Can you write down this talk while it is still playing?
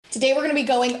Today, we're going to be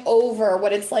going over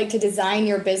what it's like to design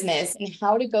your business and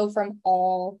how to go from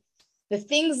all the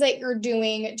things that you're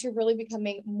doing to really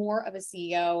becoming more of a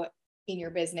CEO in your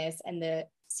business and the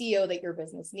CEO that your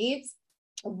business needs.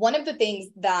 One of the things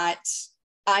that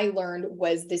I learned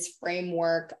was this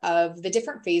framework of the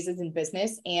different phases in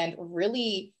business and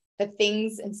really the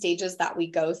things and stages that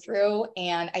we go through.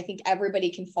 And I think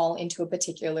everybody can fall into a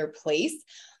particular place.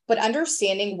 But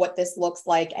understanding what this looks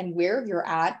like and where you're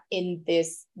at in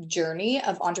this journey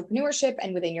of entrepreneurship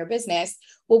and within your business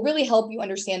will really help you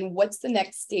understand what's the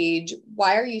next stage.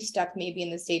 Why are you stuck maybe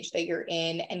in the stage that you're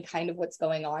in and kind of what's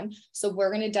going on? So we're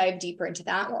going to dive deeper into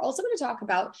that. We're also going to talk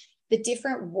about the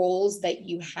different roles that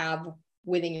you have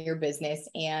within your business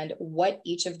and what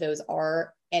each of those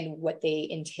are and what they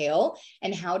entail,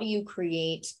 and how do you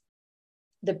create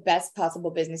the best possible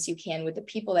business you can with the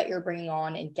people that you're bringing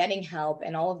on and getting help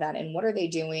and all of that. And what are they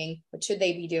doing? What should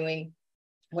they be doing?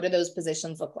 What do those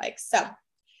positions look like? So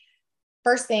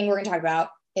first thing we're going to talk about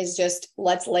is just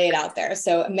let's lay it out there.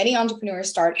 So many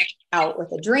entrepreneurs start out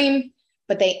with a dream,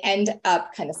 but they end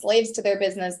up kind of slaves to their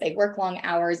business. They work long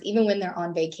hours, even when they're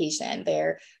on vacation.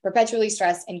 They're perpetually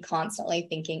stressed and constantly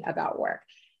thinking about work.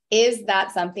 Is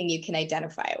that something you can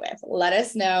identify with? Let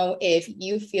us know if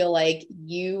you feel like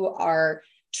you are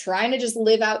trying to just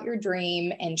live out your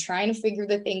dream and trying to figure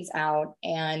the things out.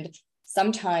 And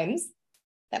sometimes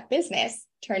that business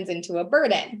turns into a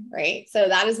burden, right? So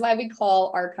that is why we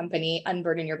call our company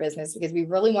Unburden Your Business, because we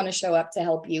really want to show up to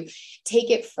help you take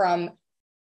it from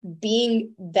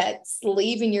being that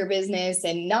slave in your business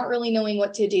and not really knowing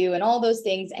what to do and all those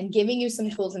things, and giving you some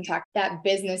tools and tactics, that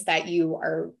business that you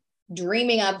are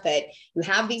dreaming up, that you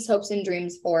have these hopes and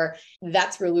dreams for.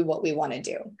 That's really what we want to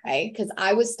do. Okay. Because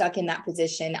I was stuck in that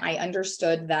position. I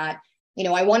understood that,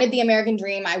 I wanted the American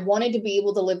dream. I wanted to be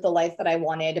able to live the life that I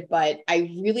wanted, but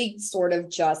I really sort of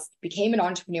just became an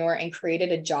entrepreneur and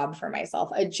created a job for myself,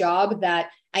 a job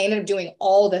that I ended up doing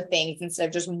all the things instead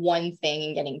of just one thing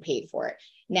and getting paid for it.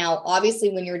 Now, obviously,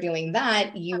 when you're doing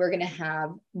that, you are going to have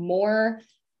more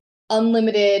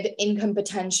unlimited income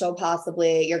potential.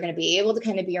 Possibly you're going to be able to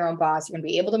kind of be your own boss. You're going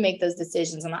to be able to make those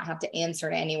decisions and not have to answer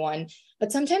to anyone.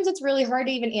 But sometimes it's really hard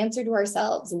to even answer to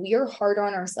ourselves. We are harder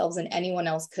on ourselves than anyone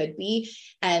else could be.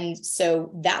 And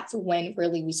so that's when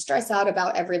really we stress out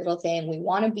about every little thing. We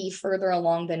want to be further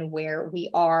along than where we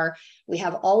are. We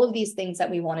have all of these things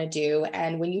that we want to do.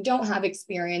 And when you don't have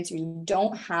experience, or you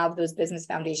don't have those business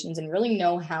foundations and really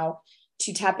know how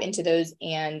to tap into those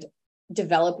and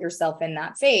develop yourself in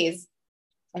that phase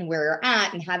and where you're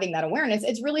at and having that awareness,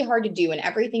 it's really hard to do. And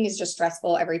everything is just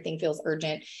stressful. Everything feels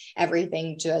urgent.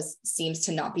 Everything just seems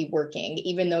to not be working,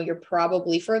 even though you're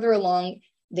probably further along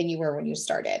than you were when you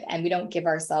started. And we don't give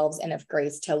ourselves enough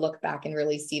grace to look back and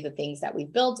really see the things that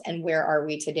we've built and where are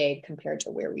we today compared to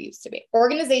where we used to be.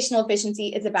 Organizational efficiency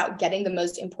is about getting the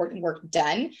most important work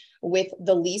done with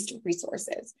the least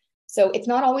resources. So it's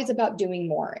not always about doing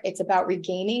more. It's about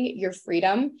regaining your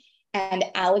freedom and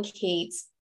allocate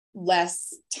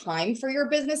less time for your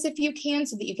business if you can,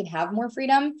 so that you can have more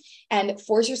freedom and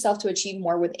force yourself to achieve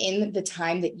more within the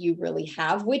time that you really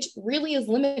have, which really is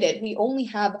limited. We only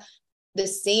have the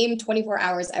same 24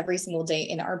 hours every single day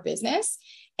in our business.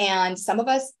 And some of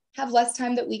us have less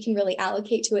time that we can really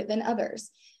allocate to it than others.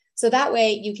 So that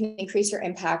way you can increase your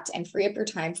impact and free up your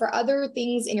time for other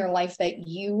things in your life that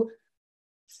you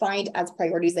find as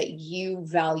priorities, that you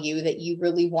value, that you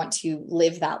really want to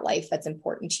live that life that's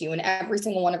important to you. And every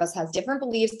single one of us has different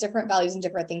beliefs, different values, and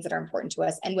different things that are important to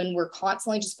us. And when we're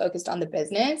constantly just focused on the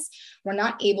business, we're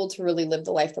not able to really live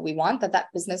the life that we want, that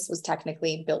business was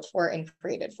technically built for and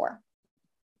created for.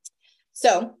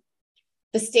 So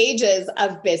the stages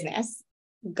of business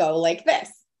go like this.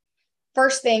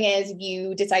 First thing is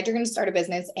you decide you're going to start a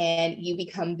business and you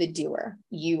become the doer.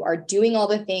 You are doing all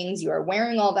the things, you are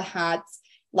wearing all the hats.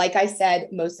 Like I said,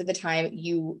 most of the time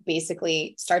you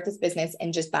basically start this business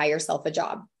and just buy yourself a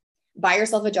job. Buy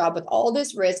yourself a job with all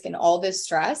this risk and all this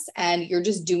stress, and you're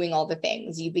just doing all the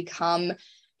things. You become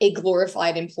a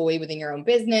glorified employee within your own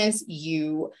business.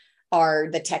 You are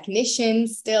the technician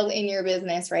still in your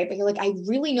business, right? But you're like, I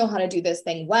really know how to do this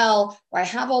thing well, or I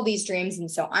have all these dreams,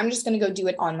 and so I'm just going to go do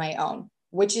it on my own,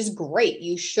 which is great.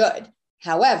 You should.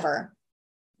 However,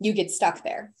 you get stuck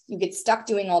there. You get stuck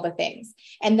doing all the things.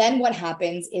 And then what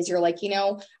happens is you're like,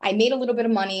 I made a little bit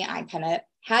of money. I kind of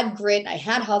had grit, I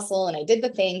had hustle, and I did the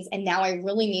things. And now I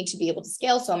really need to be able to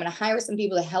scale. So I'm going to hire some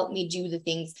people to help me do the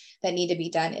things that need to be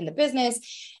done in the business.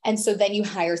 And so then you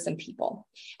hire some people.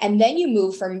 And then you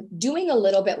move from doing a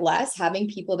little bit less, having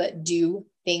people that do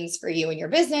things for you in your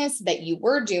business that you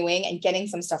were doing and getting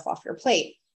some stuff off your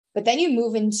plate. But then you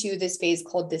move into this phase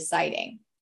called deciding.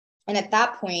 And at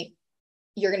that point,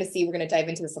 you're going to see, we're going to dive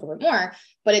into this a little bit more,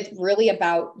 but it's really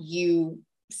about you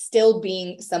still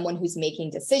being someone who's making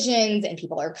decisions, and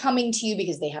people are coming to you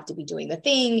because they have to be doing the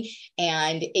thing.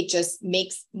 And it just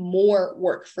makes more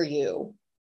work for you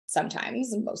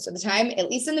sometimes, most of the time, at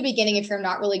least in the beginning, if you're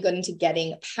not really good into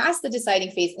getting past the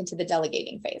deciding phase into the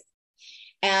delegating phase.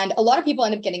 And a lot of people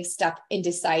end up getting stuck in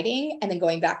deciding and then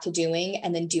going back to doing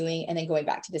and then doing and then going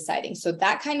back to deciding. So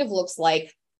that kind of looks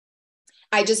like,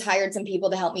 I just hired some people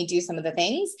to help me do some of the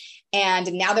things.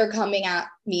 And now they're coming at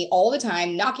me all the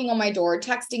time, knocking on my door,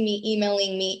 texting me,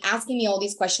 emailing me, asking me all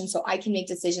these questions so I can make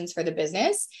decisions for the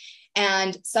business.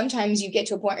 And sometimes you get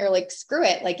to a point where you're like, screw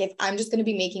it. Like, if I'm just going to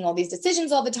be making all these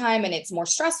decisions all the time and it's more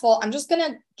stressful, I'm just going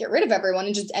to get rid of everyone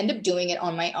and just end up doing it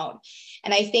on my own.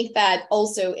 And I think that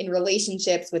also in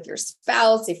relationships with your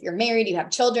spouse, if you're married, you have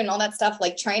children, all that stuff,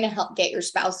 like trying to help get your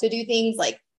spouse to do things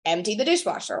like empty the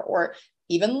dishwasher or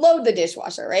even load the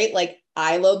dishwasher, right? Like,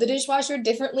 I load the dishwasher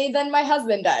differently than my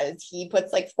husband does. He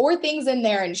puts like 4 things in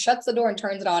there and shuts the door and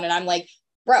turns it on. And I'm like,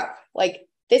 bro, like,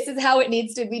 this is how it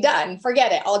needs to be done.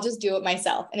 Forget it. I'll just do it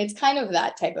myself. And it's kind of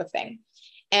that type of thing.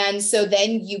 And so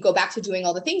then you go back to doing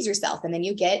all the things yourself, and then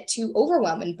you get to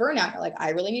overwhelm and burnout. You're like,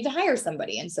 I really need to hire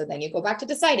somebody. And so then you go back to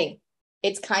deciding.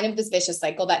 It's kind of this vicious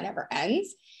cycle that never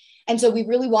ends. And so we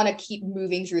really want to keep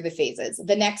moving through the phases.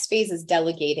 The next phase is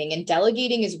delegating. And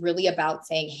delegating is really about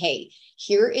saying, hey,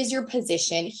 here is your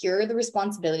position. Here are the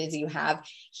responsibilities you have.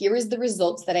 Here is the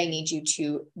results that I need you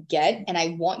to get. And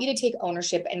I want you to take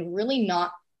ownership and really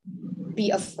not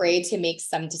be afraid to make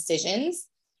some decisions,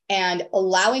 and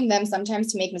allowing them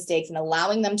sometimes to make mistakes and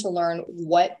allowing them to learn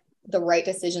what the right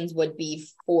decisions would be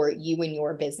for you and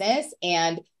your business,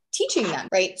 and teaching them,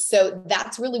 right? So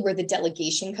that's really where the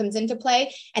delegation comes into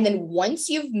play. And then once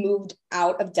you've moved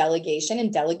out of delegation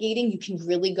and delegating, you can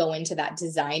really go into that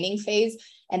designing phase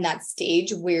and that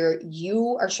stage where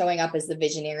you are showing up as the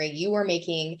visionary. You are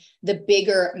making the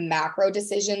bigger macro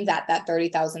decisions at that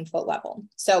 30,000 foot level.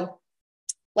 So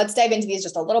let's dive into these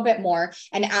just a little bit more.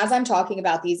 And as I'm talking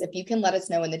about these, if you can let us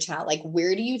know in the chat, like,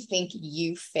 where do you think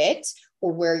you fit,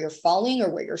 or where you're falling, or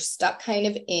where you're stuck kind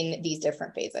of in these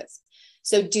different phases.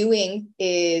 So doing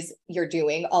is you're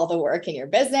doing all the work in your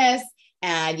business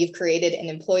and you've created an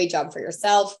employee job for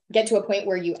yourself. Get to a point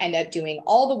where you end up doing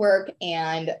all the work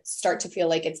and start to feel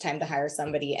like it's time to hire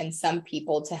somebody and some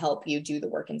people to help you do the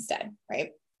work instead, right?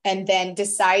 And then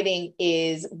deciding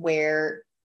is where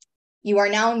you are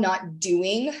now not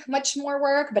doing much more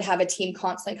work, but have a team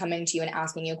constantly coming to you and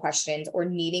asking you questions or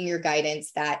needing your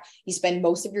guidance, that you spend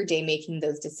most of your day making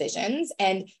those decisions.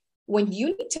 And when you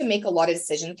need to make a lot of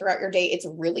decisions throughout your day, it's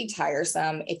really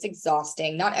tiresome. It's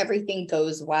exhausting. Not everything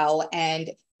goes well. And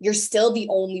you're still the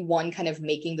only one kind of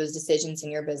making those decisions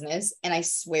in your business. And I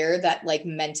swear that like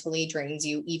mentally drains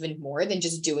you even more than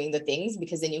just doing the things,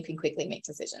 because then you can quickly make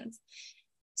decisions.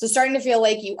 So starting to feel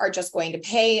like you are just going to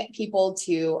pay people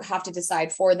to have to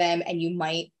decide for them, and you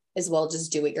might as well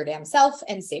just do it your damn self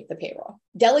and save the payroll.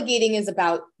 Delegating is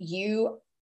about you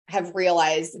have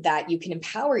realized that you can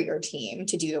empower your team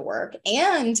to do the work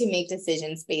and to make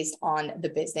decisions based on the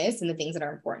business and the things that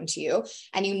are important to you.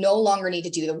 And you no longer need to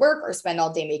do the work or spend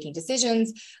all day making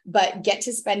decisions, but get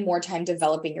to spend more time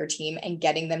developing your team and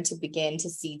getting them to begin to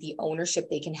see the ownership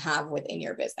they can have within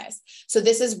your business. So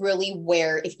this is really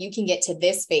where, if you can get to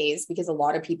this phase, because a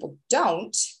lot of people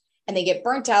don't, and they get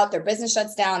burnt out, their business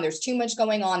shuts down, there's too much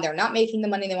going on, they're not making the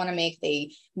money they want to make,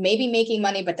 they may be making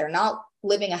money, but they're not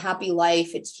living a happy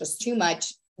life, it's just too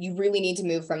much. You really need to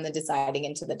move from the deciding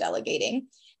into the delegating.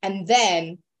 And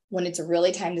then when it's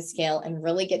really time to scale and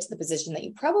really get to the position that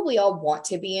you probably all want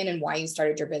to be in and why you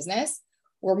started your business,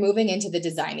 we're moving into the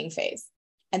designing phase.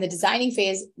 And the designing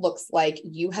phase looks like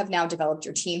you have now developed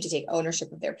your team to take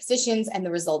ownership of their positions and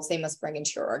the results they must bring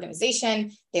into your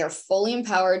organization. They are fully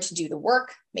empowered to do the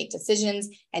work, make decisions,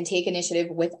 and take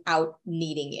initiative without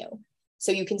needing you.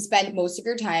 So you can spend most of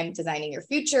your time designing your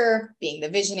future, being the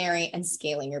visionary, and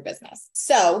scaling your business.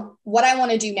 So what I want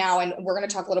to do now, and we're going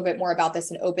to talk a little bit more about this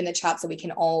and open the chat so we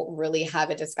can all really have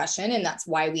a discussion. And that's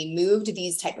why we moved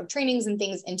these type of trainings and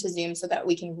things into Zoom, so that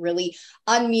we can really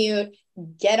unmute,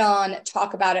 get on,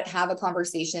 talk about it, have a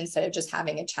conversation instead of just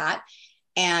having a chat.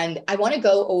 And I want to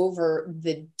go over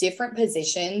the different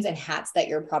positions and hats that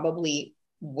you're probably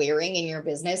wearing in your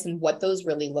business and what those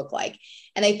really look like.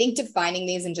 And I think defining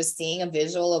these and just seeing a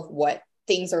visual of what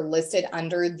things are listed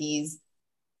under these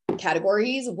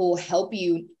categories will help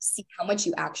you see how much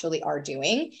you actually are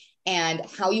doing and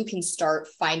how you can start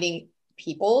finding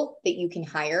people that you can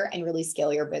hire and really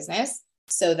scale your business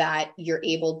so that you're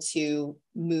able to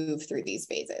move through these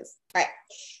phases. All right.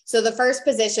 So the first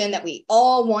position that we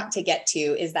all want to get to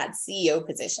is that CEO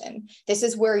position. This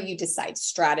is where you decide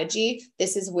strategy.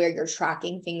 This is where you're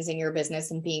tracking things in your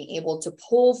business and being able to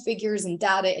pull figures and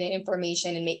data and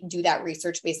information and do that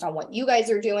research based on what you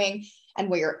guys are doing and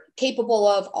what you're capable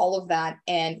of, all of that,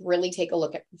 and really take a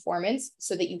look at performance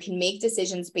so that you can make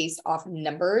decisions based off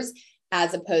numbers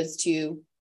as opposed to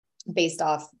based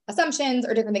off assumptions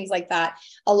or different things like that.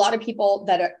 A lot of people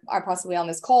that are possibly on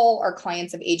this call are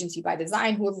clients of Agency by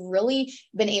Design who have really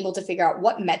been able to figure out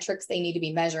what metrics they need to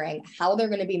be measuring, how they're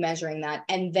going to be measuring that,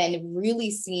 and then really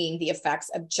seeing the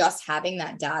effects of just having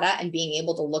that data and being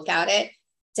able to look at it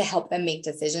to help them make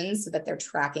decisions so that they're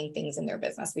tracking things in their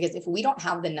business. Because if we don't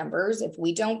have the numbers, if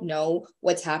we don't know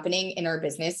what's happening in our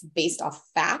business based off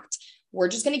fact, we're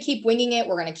just going to keep winging it.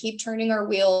 We're going to keep turning our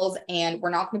wheels, and we're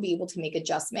not going to be able to make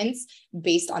adjustments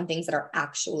based on things that are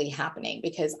actually happening.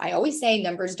 Because I always say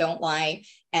numbers don't lie,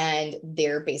 and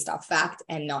they're based off fact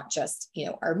and not just,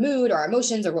 our mood or our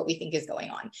emotions or what we think is going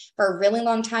on. For a really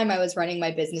long time, I was running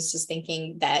my business just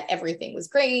thinking that everything was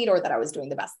great or that I was doing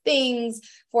the best things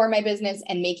for my business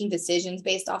and making decisions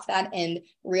based off that, and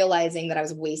realizing that I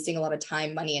was wasting a lot of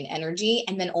time, money, and energy.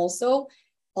 And then also,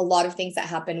 a lot of things that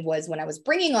happened was when I was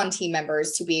bringing on team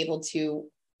members to be able to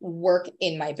work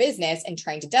in my business and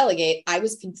trying to delegate, I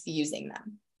was confusing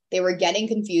them. They were getting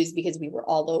confused because we were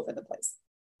all over the place.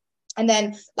 And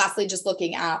then lastly, just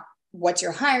looking at what's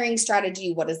your hiring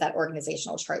strategy? What does that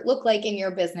organizational chart look like in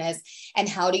your business? And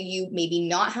how do you maybe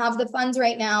not have the funds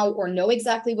right now or know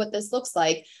exactly what this looks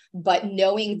like, but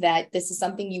knowing that this is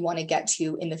something you want to get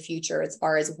to in the future as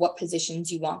far as what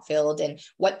positions you want filled and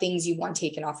what things you want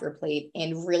taken off your plate,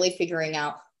 and really figuring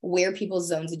out where people's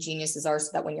zones of geniuses are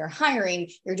so that when you're hiring,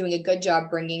 you're doing a good job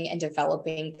bringing and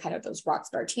developing kind of those rock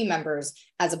star team members,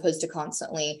 as opposed to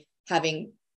constantly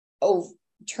having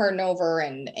turnover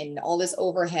and all this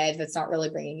overhead that's not really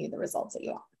bringing you the results that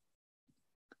you want.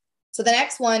 So the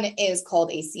next one is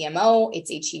called a CMO.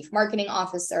 It's a Chief Marketing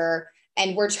Officer.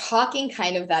 And we're talking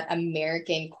kind of that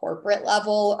American corporate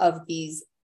level of these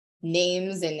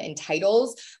names and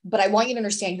titles, but I want you to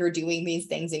understand you're doing these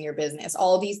things in your business.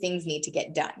 All of these things need to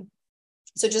get done.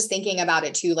 So just thinking about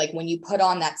it too, like when you put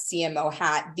on that CMO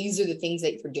hat, these are the things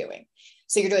that you're doing.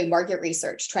 So you're doing market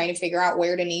research, trying to figure out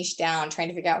where to niche down, trying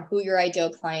to figure out who your ideal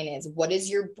client is. What does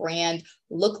your brand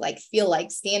look like, feel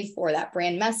like, stand for, that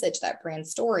brand message, that brand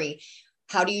story?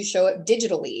 How do you show it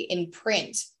digitally, in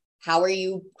print? How are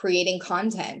you creating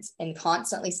content and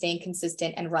constantly staying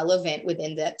consistent and relevant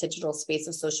within the digital space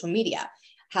of social media?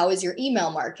 How is your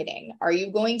email marketing? Are you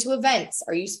going to events?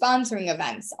 Are you sponsoring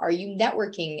events? Are you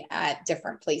networking at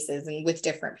different places and with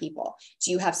different people?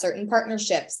 Do you have certain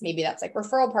partnerships? Maybe that's like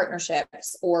referral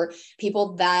partnerships or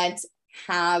people that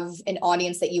have an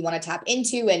audience that you want to tap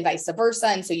into and vice versa.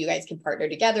 And so you guys can partner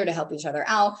together to help each other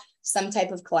out. Some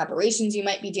type of collaborations you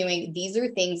might be doing. These are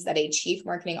things that a chief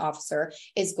marketing officer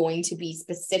is going to be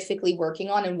specifically working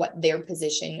on and what their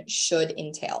position should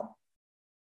entail.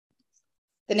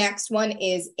 The next one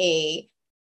is a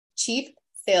chief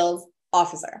sales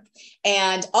officer.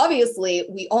 And obviously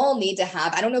we all need to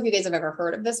have, I don't know if you guys have ever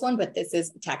heard of this one, but this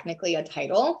is technically a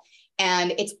title.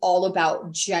 And it's all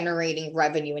about generating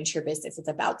revenue into your business. It's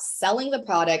about selling the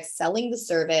product, selling the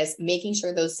service, making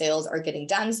sure those sales are getting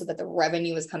done so that the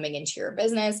revenue is coming into your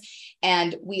business.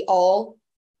 And we all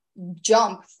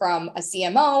jump from a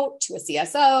CMO to a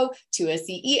CSO to a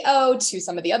CEO to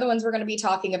some of the other ones we're going to be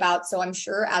talking about. So I'm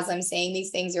sure as I'm saying these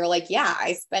things, you're like, yeah,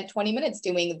 I spent 20 minutes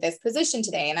doing this position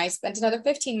today, and I spent another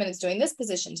 15 minutes doing this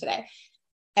position today.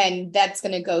 And that's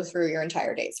going to go through your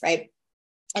entire days, right?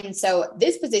 And so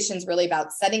this position is really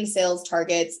about setting sales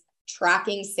targets,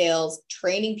 tracking sales,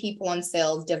 training people on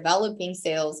sales, developing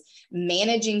sales,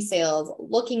 managing sales,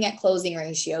 looking at closing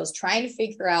ratios, trying to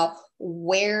figure out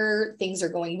where things are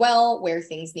going well, where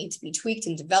things need to be tweaked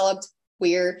and developed,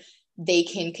 where they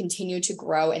can continue to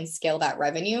grow and scale that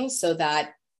revenue so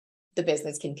that the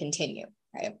business can continue,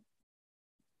 right?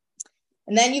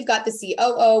 And then you've got the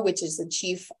COO, which is the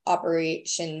Chief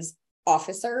Operations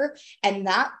Officer. And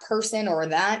that person or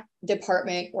that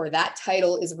department or that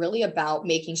title is really about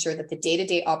making sure that the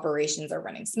day-to-day operations are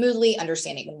running smoothly,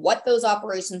 understanding what those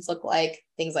operations look like,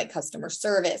 things like customer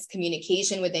service,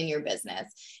 communication within your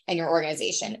business and your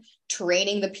organization,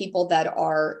 training the people that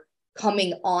are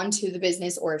coming onto the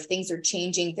business, or if things are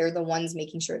changing, they're the ones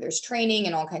making sure there's training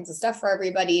and all kinds of stuff for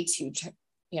everybody to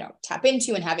tap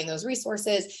into, and having those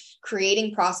resources,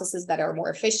 creating processes that are more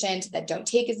efficient, that don't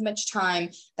take as much time,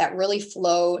 that really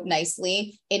flow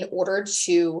nicely in order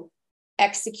to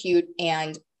execute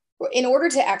and in order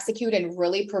to execute and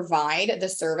really provide the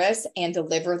service and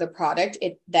deliver the product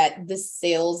that the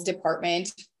sales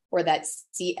department or that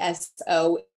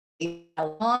CSO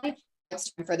on,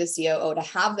 it's time for the COO to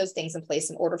have those things in place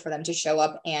in order for them to show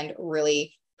up and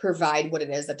really provide what it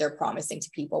is that they're promising to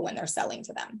people when they're selling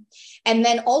to them. And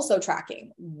then also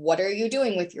tracking, what are you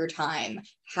doing with your time?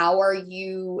 How are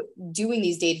you doing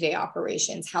these day-to-day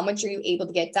operations? How much are you able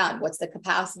to get done? What's the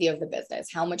capacity of the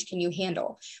business? How much can you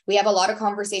handle? We have a lot of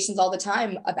conversations all the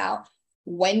time about,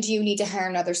 when do you need to hire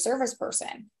another service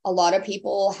person? A lot of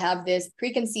people have this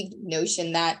preconceived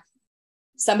notion that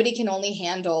somebody can only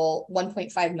handle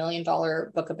 $1.5 million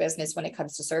book of business when it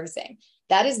comes to servicing.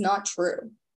 That is not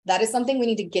true. That is something we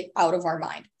need to get out of our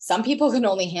mind. Some people can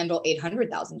only handle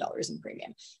 $800,000 in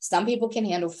premium. Some people can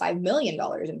handle $5 million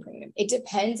in premium. It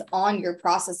depends on your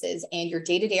processes and your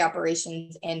day-to-day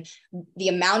operations and the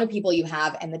amount of people you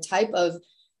have and the type of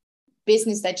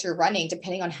business that you're running,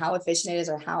 depending on how efficient it is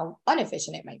or how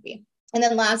inefficient it might be. And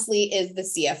then lastly is the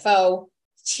CFO,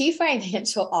 Chief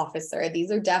Financial Officer.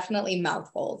 These are definitely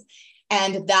mouthfuls.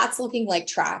 And that's looking like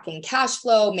tracking cash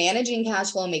flow, managing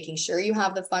cash flow, making sure you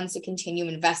have the funds to continue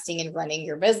investing and running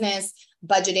your business,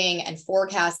 budgeting and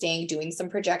forecasting, doing some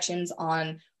projections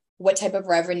on what type of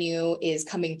revenue is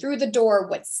coming through the door,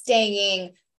 what's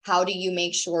staying, how do you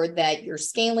make sure that you're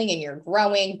scaling and you're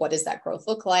growing, what does that growth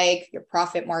look like, your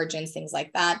profit margins, things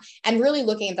like that, and really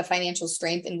looking at the financial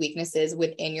strength and weaknesses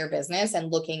within your business and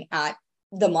looking at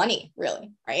the money, really,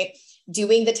 right?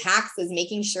 Doing the taxes,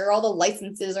 making sure all the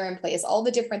licenses are in place, all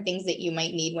the different things that you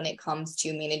might need when it comes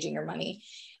to managing your money.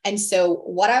 And so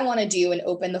what I want to do and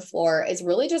open the floor is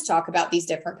really just talk about these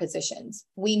different positions.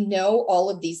 We know all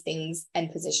of these things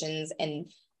and positions,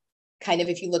 and kind of,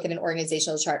 if you look at an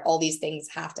organizational chart, all these things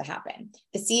have to happen.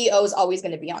 The CEO is always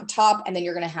going to be on top, and then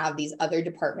you're going to have these other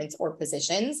departments or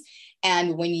positions.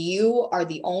 And when you are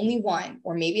the only one,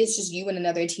 or maybe it's just you and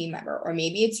another team member, or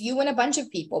maybe it's you and a bunch of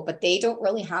people, but they don't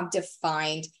really have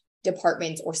defined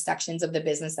departments or sections of the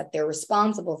business that they're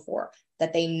responsible for,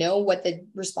 that they know what the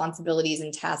responsibilities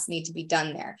and tasks need to be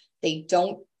done there. They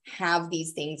don't have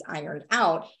these things ironed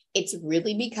out. It's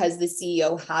really because the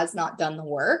CEO has not done the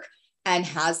work and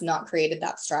has not created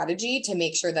that strategy to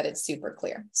make sure that it's super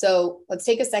clear. So let's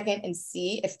take a second and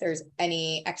see if there's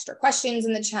any extra questions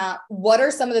in the chat. What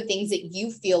are some of the things that you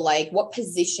feel like, what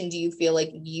position do you feel like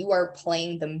you are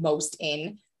playing the most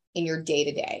in your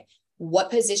day-to-day? What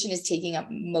position is taking up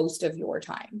most of your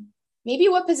time? Maybe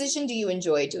what position do you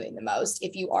enjoy doing the most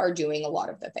if you are doing a lot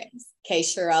of the things? Okay,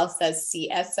 Sherelle says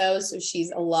CSO, so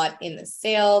she's a lot in the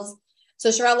sales. So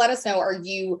Sherelle, let us know, are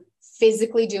you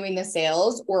physically doing the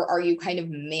sales, or are you kind of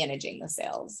managing the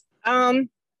sales?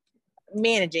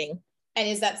 Managing. And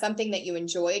is that something that you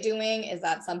enjoy doing? Is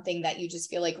that something that you just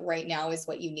feel like right now is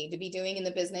what you need to be doing in the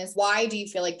business? Why do you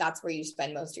feel like that's where you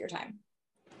spend most of your time?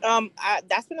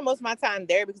 That's been the most of my time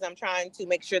there because I'm trying to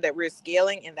make sure that we're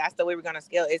scaling, and that's the way we're going to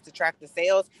scale, is to track the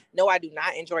sales. No, I do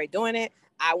not enjoy doing it.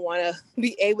 I want to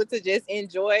be able to just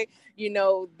enjoy,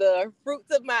 the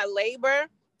fruits of my labor.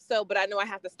 So, but I know I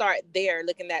have to start there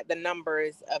looking at the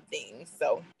numbers of things.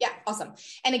 So yeah, awesome.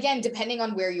 And again, depending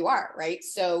on where you are, right?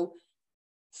 So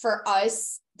for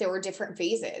us, there were different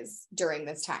phases during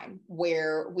this time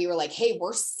where we were like, hey,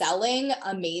 we're selling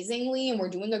amazingly and we're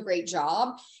doing a great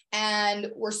job and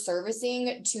we're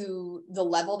servicing to the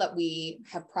level that we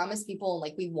have promised people and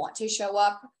like we want to show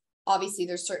up. Obviously,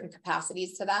 there's certain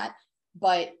capacities to that,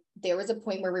 but there was a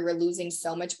point where we were losing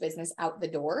so much business out the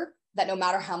door that no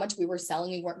matter how much we were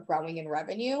selling, we weren't growing in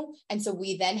revenue. And so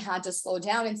we then had to slow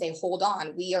down and say, hold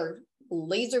on, we are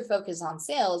laser focused on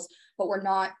sales, but we're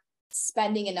not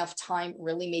spending enough time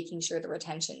really making sure the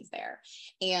retention's there.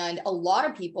 And a lot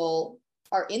of people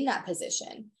are in that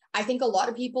position. I think a lot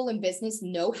of people in business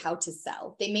know how to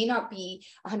sell. They may not be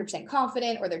 100%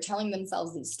 confident, or they're telling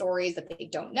themselves these stories that they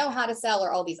don't know how to sell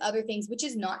or all these other things, which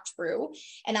is not true.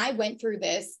 And I went through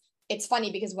this. It's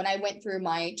funny because when I went through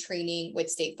my training with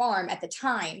State Farm at the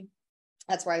time,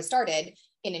 that's where I started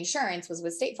in insurance, was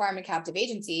with State Farm and captive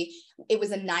agency. It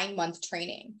was a 9-month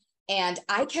training. And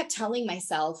I kept telling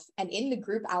myself and in the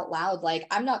group out loud, like,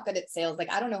 I'm not good at sales.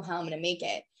 Like, I don't know how I'm going to make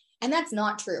it. And that's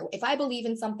not true. If I believe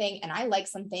in something and I like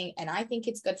something and I think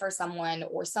it's good for someone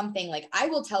or something, like, I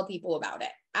will tell people about it.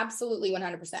 Absolutely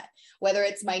 100%. Whether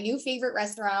it's my new favorite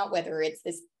restaurant, whether it's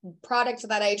this product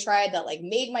that I tried that like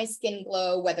made my skin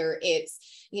glow, whether it's,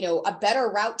 a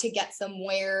better route to get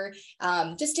somewhere,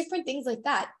 just different things like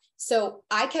that. So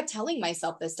I kept telling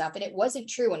myself this stuff and it wasn't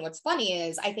true. And what's funny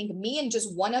is I think me and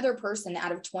just one other person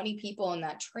out of 20 people in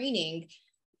that training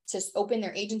to open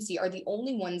their agency are the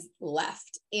only ones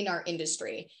left in our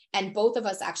industry. And both of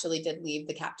us actually did leave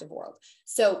the captive world.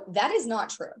 So that is not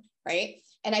true, right?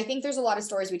 And I think there's a lot of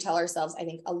stories we tell ourselves. I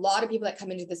think a lot of people that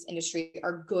come into this industry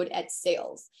are good at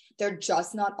sales. They're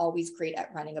just not always great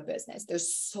at running a business.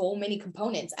 There's so many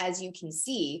components, as you can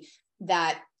see,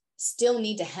 that still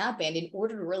need to happen in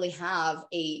order to really have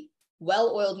a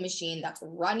well-oiled machine that's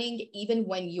running even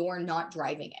when you're not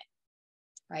driving it,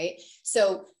 right?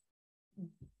 So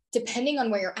depending on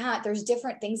where you're at, there's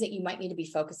different things that you might need to be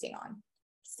focusing on.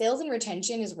 Sales and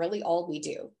retention is really all we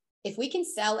do. If we can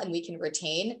sell and we can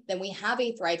retain, then we have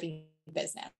a thriving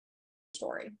business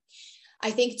story.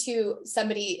 I think too,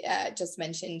 somebody just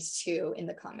mentioned too in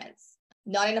the comments,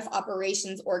 not enough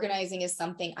operations. Organizing is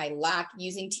something I lack,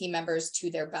 using team members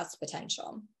to their best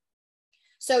potential.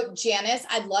 So Janice,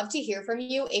 I'd love to hear from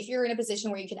you. If you're in a position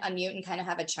where you can unmute and kind of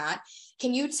have a chat,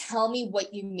 can you tell me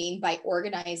what you mean by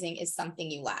organizing is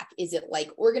something you lack? Is it like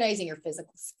organizing your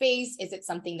physical space? Is it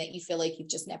something that you feel like you've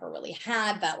just never really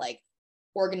had, that like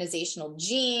organizational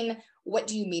gene? What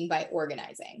do you mean by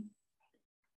organizing?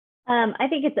 I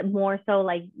think it's more so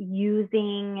like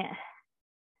using,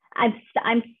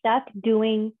 I'm stuck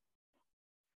doing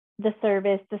the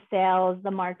service, the sales, the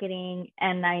marketing,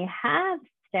 and I have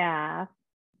staff.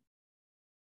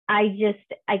 I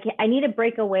need to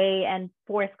break away and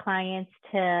force clients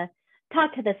to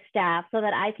talk to the staff so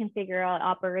that I can figure out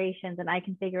operations and I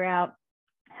can figure out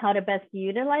how to best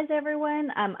utilize everyone.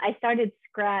 I started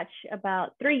Scratch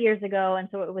about 3 years ago, and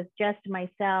so it was just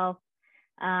myself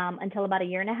until about 1.5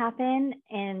 years in,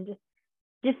 and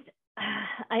just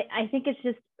I think it's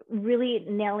just really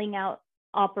nailing out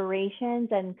operations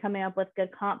and coming up with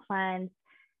good comp plans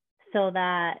so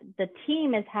that the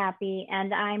team is happy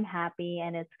and I'm happy,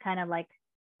 and it's kind of like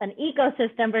an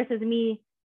ecosystem versus me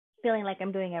feeling like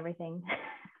I'm doing everything.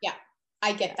 Yeah,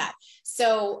 I get that.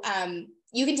 So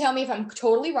you can tell me if I'm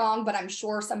totally wrong, but I'm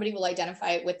sure somebody will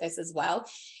identify with this as well.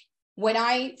 When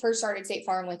I first started State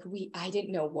Farm, I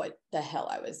didn't know what the hell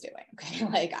I was doing. Okay.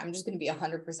 Like, I'm just going to be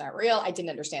 100% real. I didn't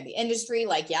understand the industry.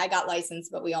 Like, yeah, I got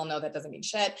licensed, but we all know that doesn't mean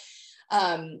shit.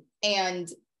 And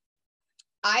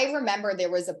I remember there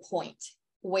was a point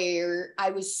where I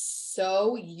was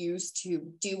so used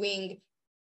to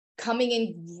coming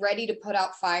in ready to put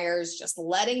out fires, just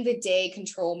letting the day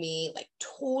control me, like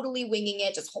totally winging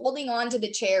it, just holding on to the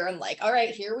chair and like, all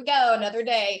right, here we go, another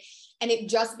day. And it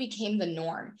just became the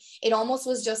norm. It almost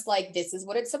was just like, this is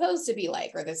what it's supposed to be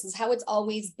like, or this is how it's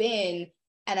always been.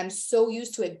 And I'm so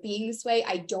used to it being this way,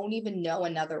 I don't even know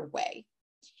another way.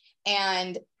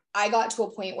 And I got to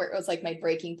a point where it was like my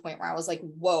breaking point, where I was like,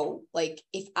 whoa, like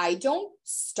if I don't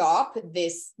stop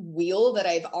this wheel that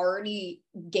I've already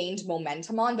gained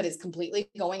momentum on, but is completely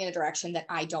going in a direction that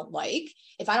I don't like,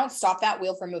 if I don't stop that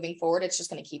wheel from moving forward, it's just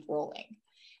going to keep rolling.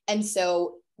 And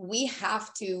so we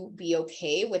have to be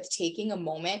okay with taking a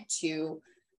moment to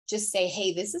just say,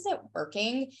 hey, this isn't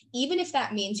working. Even if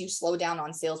that means you slow down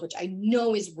on sales, which I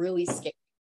know is really scary.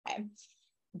 Okay?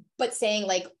 But saying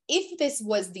like, if this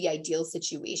was the ideal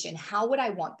situation, how would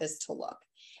I want this to look?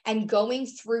 And going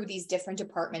through these different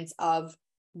departments of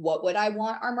what would I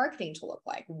want our marketing to look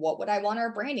like? What would I want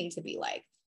our branding to be like?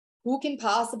 Who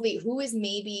is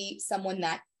maybe someone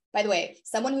that, by the way,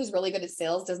 someone who's really good at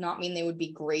sales does not mean they would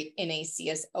be great in a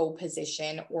CSO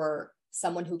position or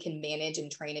someone who can manage and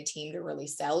train a team to really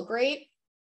sell great.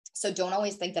 So don't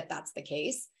always think that that's the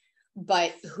case.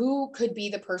 But who could be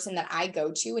the person that I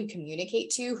go to and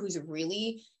communicate to who's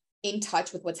really in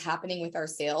touch with what's happening with our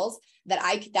sales,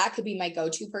 that could be my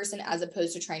go-to person, as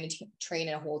opposed to trying to train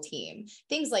a whole team,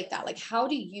 things like that. Like, how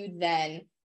do you then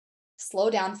slow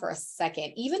down for a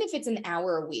second, even if it's an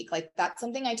hour a week? Like, that's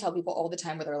something I tell people all the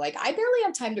time, where they're like, I barely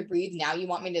have time to breathe. Now you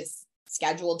want me to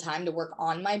schedule time to work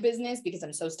on my business because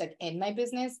I'm so stuck in my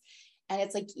business. And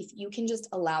it's like, if you can just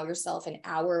allow yourself an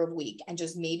hour a week and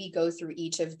just maybe go through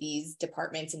each of these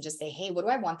departments and just say, hey, what do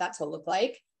I want that to look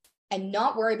like? And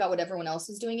not worry about what everyone else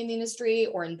is doing in the industry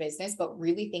or in business, but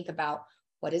really think about,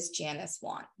 what does Janice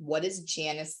want? What's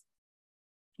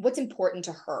important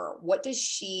to her? What does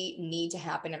she need to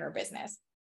happen in her business?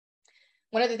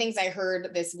 One of the things I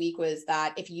heard this week was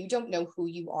that if you don't know who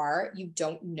you are, you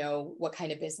don't know what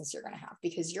kind of business you're going to have,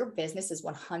 because your business is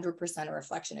 100% a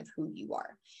reflection of who you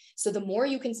are. So the more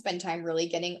you can spend time really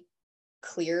getting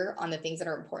clear on the things that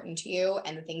are important to you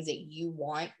and the things that you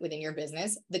want within your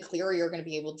business, the clearer you're going to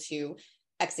be able to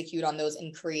execute on those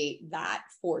and create that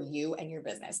for you and your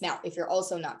business. Now, if you're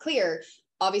also not clear,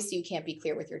 obviously you can't be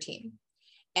clear with your team.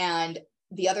 And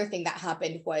the other thing that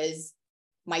happened was,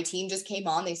 my team just came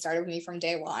on, they started with me from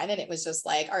day one. And it was just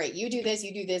like, all right, you do this,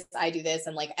 I do this.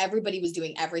 And like everybody was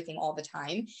doing everything all the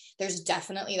time. There's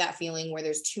definitely that feeling where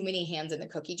there's too many hands in the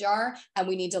cookie jar and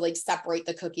we need to like separate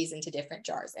the cookies into different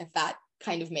jars, if that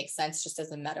kind of makes sense, just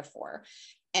as a metaphor.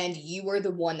 And you are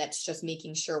the one that's just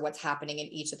making sure what's happening in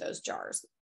each of those jars.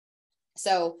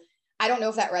 So I don't know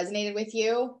if that resonated with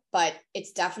you, but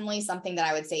it's definitely something that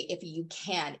I would say, if you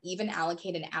can even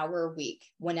allocate an hour a week,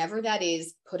 whenever that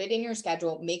is, put it in your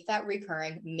schedule, make that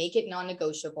recurring, make it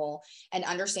non-negotiable, and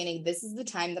understanding this is the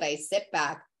time that I sit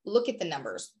back, look at the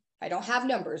numbers. If I don't have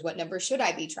numbers, what numbers should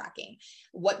I be tracking?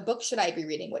 What book should I be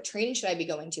reading? What training should I be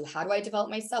going to? How do I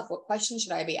develop myself? What questions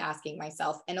should I be asking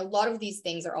myself? And a lot of these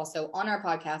things are also on our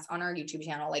podcast, on our YouTube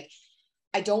channel. Like,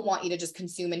 I don't want you to just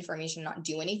consume information, not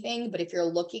do anything. But if you're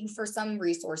looking for some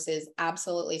resources,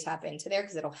 absolutely tap into there,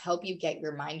 because it'll help you get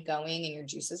your mind going and your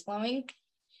juices flowing.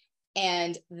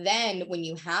 And then when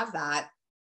you have that,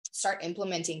 start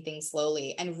implementing things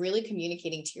slowly and really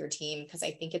communicating to your team, because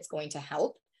I think it's going to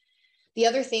help. The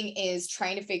other thing is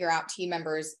trying to figure out team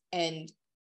members and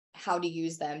how to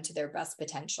use them to their best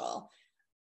potential.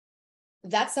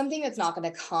 That's something that's not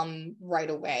going to come right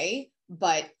away,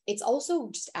 but it's also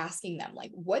just asking them,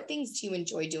 like, what things do you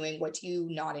enjoy doing? What do you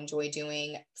not enjoy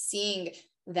doing? Seeing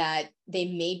that they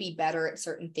may be better at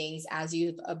certain things as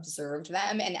you've observed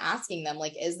them, and asking them,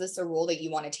 like, is this a role that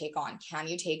you want to take on? Can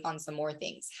you take on some more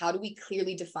things? How do we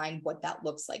clearly define what that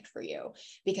looks like for you?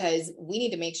 Because we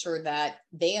need to make sure that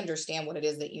they understand what it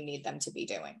is that you need them to be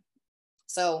doing.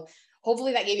 So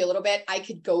hopefully that gave you a little bit. I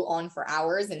could go on for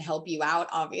hours and help you out,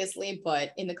 obviously,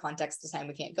 but in the context of time,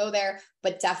 we can't go there.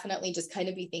 But definitely just kind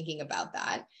of be thinking about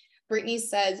that. Brittany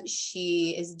says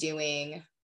she is doing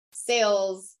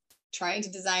sales, trying to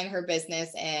design her business,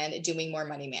 and doing more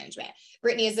money management.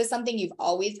 Brittany, is this something you've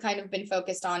always kind of been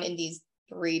focused on in these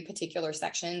 3 particular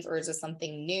sections, or is this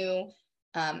something new?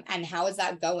 And how is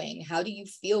that going? How do you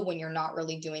feel when you're not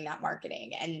really doing that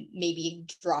marketing and maybe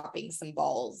dropping some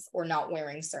balls or not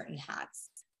wearing certain hats?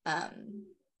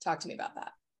 Talk to me about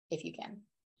that if you can.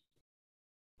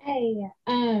 Hey,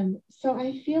 so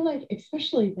I feel like,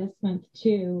 especially this month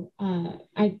too,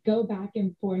 I go back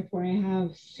and forth where I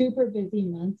have super busy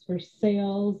months where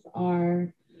sales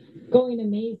are going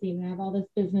amazing. I have all this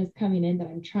business coming in that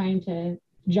I'm trying to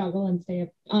juggle and stay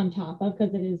on top of,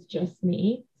 because it is just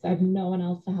me. So I have no one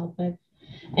else to help with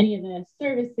any of the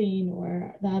servicing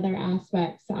or the other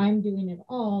aspects. So I'm doing it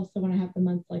all. So when I have the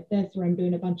months like this where I'm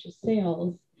doing a bunch of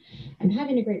sales, I'm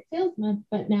having a great sales month,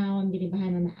 but now I'm getting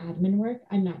behind on the admin work.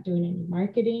 I'm not doing any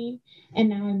marketing. And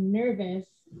now I'm nervous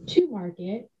to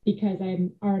market because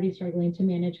I'm already struggling to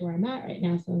manage where I'm at right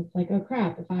now. So it's like, oh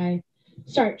crap, if I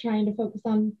start trying to focus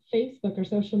on Facebook or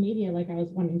social media like I was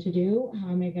wanting to do, how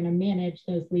am I going to manage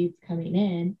those leads coming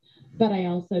in? But I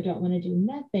also don't want to do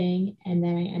nothing. And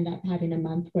then I end up having a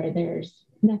month where there's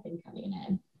nothing coming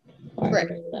in, or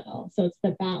very little. So it's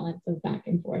the balance of back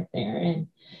and forth there, and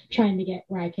trying to get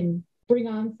where I can bring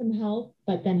on some help,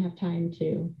 but then have time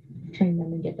to train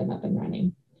them and get them up and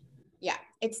running. Yeah,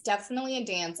 it's definitely a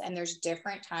dance. And there's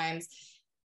different times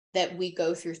that we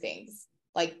go through things.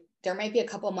 Like, there might be a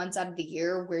couple months out of the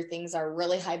year where things are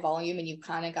really high volume and you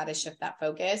kind of got to shift that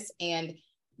focus, and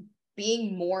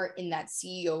being more in that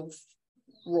CEO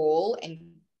role and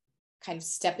kind of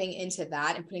stepping into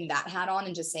that and putting that hat on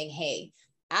and just saying, hey,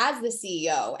 as the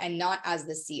CEO and not as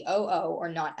the COO or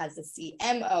not as the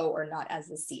CMO or not as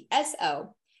the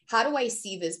CSO, how do I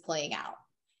see this playing out?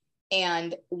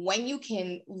 And when you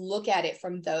can look at it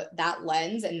from that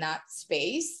lens and that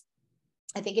space,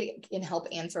 I think it can help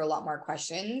answer a lot more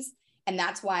questions. And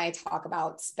that's why I talk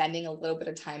about spending a little bit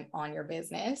of time on your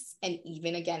business. And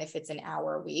even again, if it's an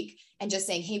hour a week, and just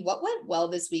saying, hey, what went well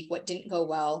this week? What didn't go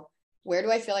well? Where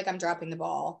do I feel like I'm dropping the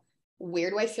ball? Where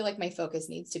do I feel like my focus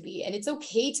needs to be? And it's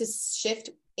okay to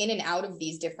shift in and out of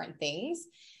these different things.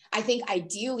 I think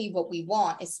ideally what we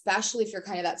want, especially if you're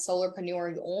kind of that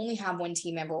solopreneur, you only have one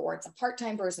team member, or it's a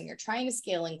part-time person, you're trying to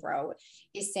scale and grow,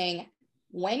 is saying,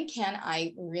 when can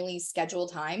I really schedule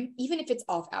time, even if it's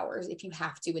off hours, if you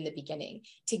have to in the beginning,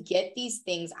 to get these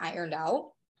things ironed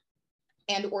out,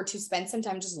 and or to spend some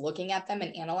time just looking at them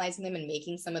and analyzing them and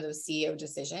making some of those CEO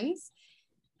decisions.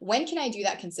 When can I do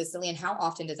that consistently, and how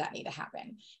often does that need to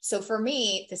happen? So for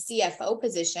me, the CFO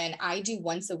position, I do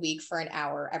once a week for an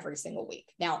hour every single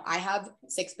week. Now, I have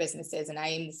 6 businesses and I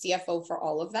am the CFO for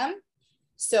all of them.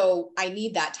 So I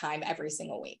need that time every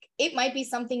single week. It might be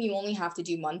something you only have to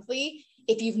do monthly.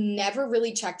 If you've never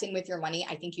really checked in with your money,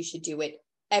 I think you should do it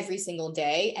every single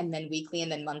day, and then weekly,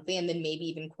 and then monthly, and then maybe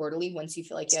even quarterly once you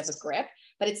feel like you have a grip.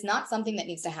 But it's not something that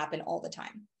needs to happen all the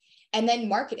time. And then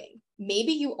marketing.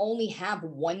 maybe you only have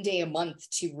one day a month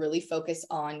to really focus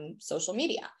on social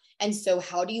media. And so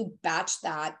how do you batch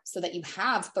that so that you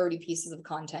have 30 pieces of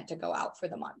content to go out for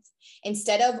the month?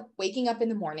 Instead of waking up in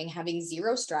the morning, having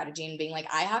zero strategy and being like,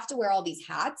 I have to wear all these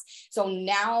hats. So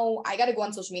now I got to go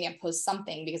on social media and post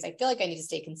something because I feel like I need to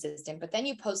stay consistent. But then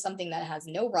you post something that has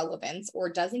no relevance or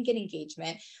doesn't get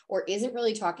engagement or isn't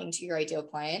really talking to your ideal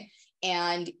client.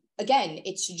 And again,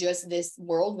 it's just this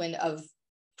whirlwind of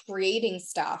creating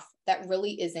stuff that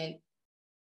really isn't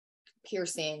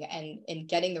piercing and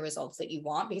getting the results that you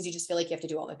want because you just feel like you have to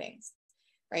do all the things,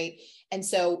 right? And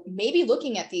so maybe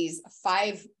looking at these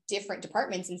 5 different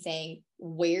departments and saying,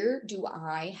 where do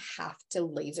I have to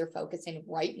laser focus in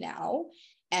right now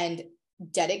and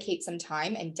dedicate some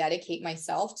time and dedicate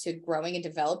myself to growing and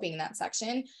developing in that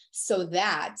section so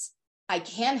that I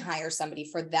can hire somebody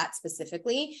for that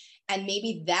specifically. And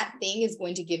maybe that thing is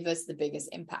going to give us the biggest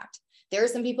impact. There are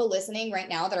some people listening right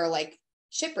now that are like,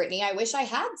 shit, Brittany, I wish I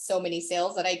had so many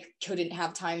sales that I couldn't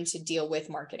have time to deal with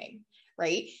marketing,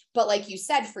 right? But like you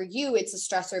said, for you, it's a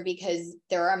stressor because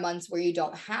there are months where you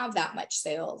don't have that much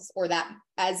sales or that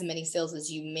as many sales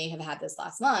as you may have had this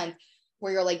last month,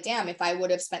 where you're like, damn, if I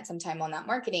would have spent some time on that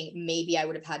marketing, maybe I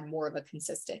would have had more of a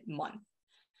consistent month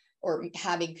or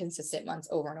having consistent months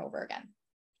over and over again.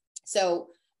 So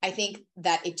I think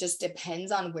that it just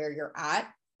depends on where you're at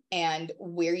and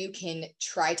where you can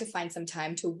try to find some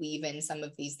time to weave in some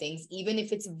of these things, even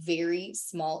if it's very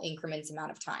small increments amount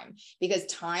of time, because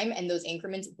time and those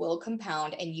increments will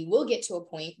compound and you will get to a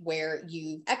point where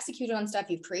you've executed on stuff,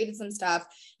 you've created some stuff,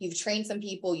 you've trained some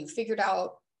people, you've figured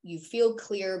out, you feel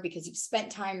clear because you've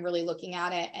spent time really looking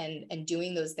at it and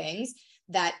doing those things,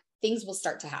 that things will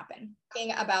start to happen.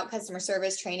 Talking about customer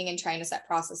service training and trying to set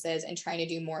processes and trying to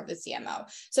do more of the CMO.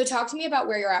 So talk to me about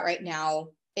where you're at right now.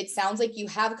 It sounds like you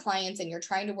have clients and you're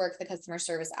trying to work the customer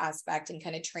service aspect and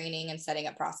kind of training and setting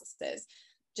up processes.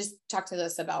 Just talk to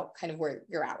us about kind of where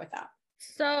you're at with that.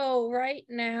 So right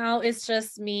now it's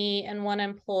just me and one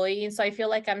employee. So I feel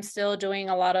like I'm still doing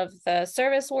a lot of the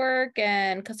service work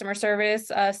and customer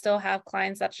service. Still have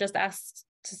clients that just ask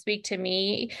to speak to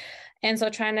me. And so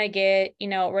trying to get,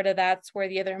 rid of that's where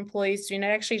the other employees do. And I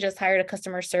actually just hired a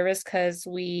customer service because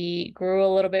we grew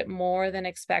a little bit more than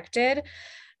expected.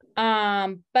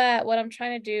 But what I'm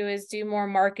trying to do is do more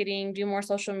marketing, do more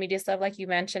social media stuff. Like you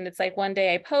mentioned, it's like one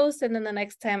day I post and then the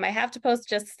next time I have to post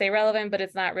just to stay relevant, but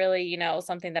it's not really,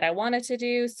 something that I wanted to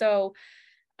do. So,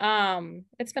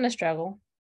 it's been a struggle.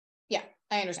 Yeah,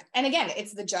 I understand. And again,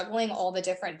 it's the juggling all the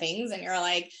different things. And you're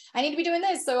like, I need to be doing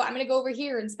this. So I'm going to go over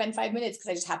here and spend 5 minutes because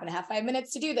I just happen to have 5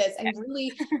 minutes to do this. And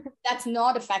really, that's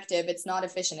not effective. It's not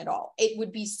efficient at all. It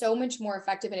would be so much more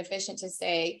effective and efficient to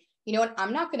say, you know what,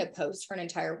 I'm not going to post for an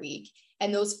entire week.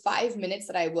 And those 5 minutes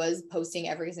that I was posting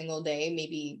every single day,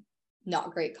 maybe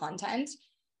not great content,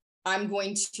 I'm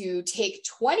going to take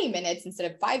 20 minutes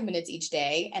instead of 5 minutes each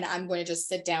day. And I'm going to just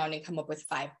sit down and come up with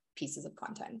 5 pieces of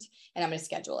content and I'm going to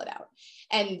schedule it out.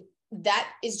 And that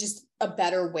is just a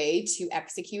better way to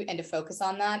execute and to focus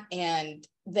on that. And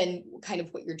then kind of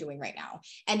what you're doing right now.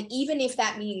 And even if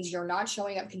that means you're not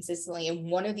showing up consistently in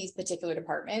one of these particular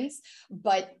departments,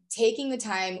 but taking the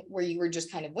time where you were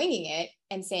just kind of winging it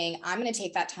and saying, I'm going to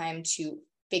take that time to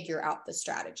figure out the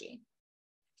strategy.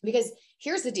 Because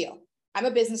here's the deal. I'm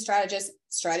a business strategist.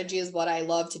 Strategy is what I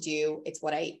love to do. It's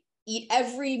what I eat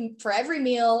for every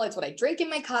meal. It's what I drink in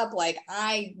my cup. Like,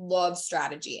 I love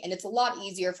strategy. And it's a lot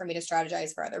easier for me to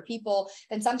strategize for other people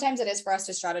than sometimes it is for us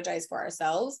to strategize for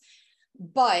ourselves.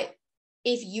 But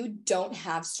if you don't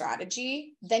have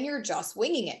strategy, then you're just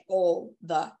winging it all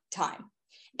the time.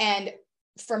 And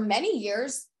for many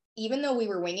years, even though we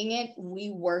were winging it,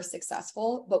 we were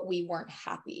successful, but we weren't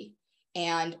happy.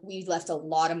 And we left a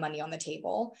lot of money on the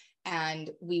table and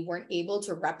we weren't able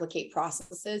to replicate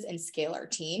processes and scale our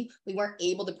team. We weren't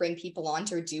able to bring people on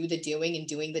to do the doing and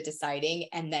doing the deciding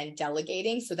and then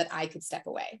delegating so that I could step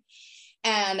away.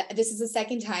 And this is the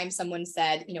second time someone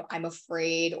said, I'm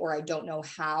afraid or I don't know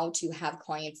how to have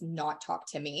clients not talk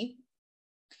to me.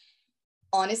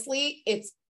 Honestly,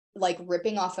 it's like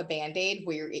ripping off a Band-Aid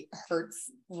where it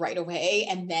hurts right away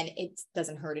and then it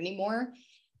doesn't hurt anymore.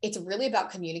 It's really about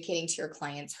communicating to your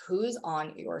clients who's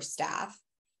on your staff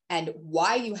and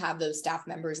why you have those staff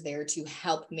members there to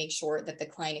help make sure that the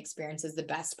client experience is the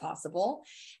best possible,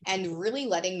 and really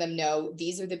letting them know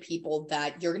these are the people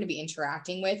that you're going to be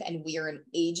interacting with, and we are an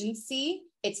agency.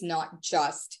 It's not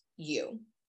just you.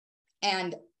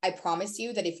 And I promise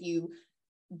you that if you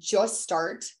just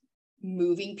start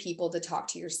moving people to talk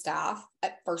to your staff,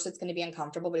 at first it's going to be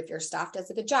uncomfortable, but if your staff does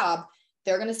a good job,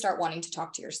 they're going to start wanting to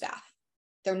talk to your staff.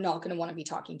 they're not going to want to be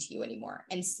talking to you anymore.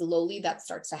 And slowly that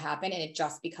starts to happen and it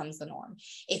just becomes the norm.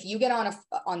 If you get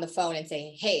on the phone and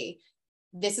say, hey,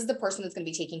 this is the person that's going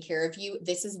to be taking care of you.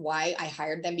 This is why I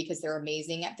hired them, because they're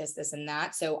amazing at this, this, and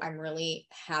that. So I'm really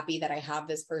happy that I have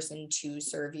this person to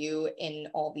serve you in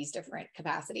all these different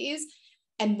capacities.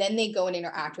 And then they go and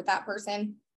interact with that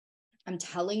person. I'm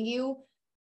telling you,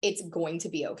 it's going to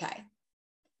be okay.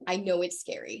 I know it's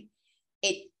scary.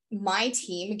 My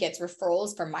team gets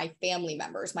referrals from my family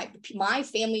members. My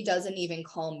family doesn't even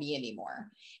call me anymore.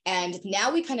 And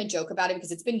now we kind of joke about it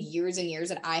because it's been years and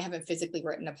years and I haven't physically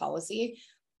written a policy.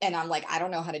 And I'm like, I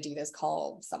don't know how to do this,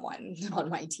 call someone on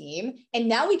my team. And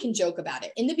now we can joke about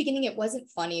it. In the beginning, it wasn't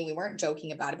funny. We weren't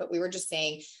joking about it, but we were just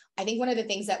saying, I think one of the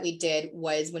things that we did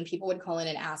was when people would call in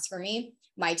and ask for me,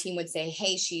 my team would say,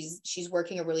 hey, she's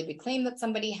working a really big claim that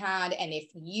somebody had. And if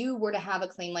you were to have a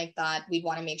claim like that, we'd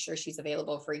want to make sure she's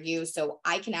available for you. So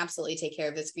I can absolutely take care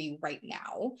of this for you right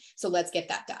now. So let's get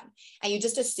that done. And you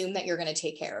just assume that you're going to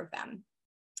take care of them.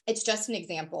 It's just an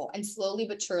example. And slowly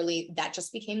but surely, that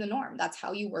just became the norm. That's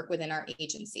how you work within our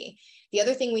agency. The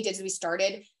other thing we did is we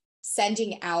started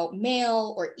sending out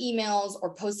mail or emails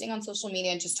or posting on social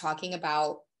media and just talking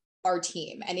about our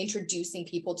team and introducing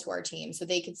people to our team so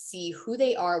they could see who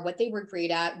they are, what they were great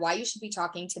at, why you should be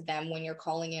talking to them when you're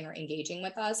calling in or engaging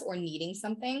with us or needing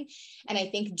something. And I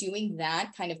think doing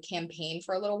that kind of campaign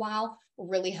for a little while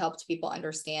really helped people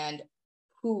understand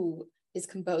who is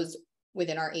composed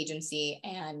within our agency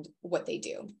and what they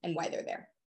do and why they're there.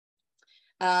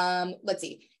 Let's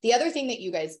see. The other thing that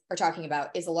you guys are talking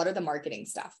about is a lot of the marketing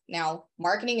stuff. Now,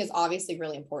 marketing is obviously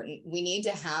really important. We need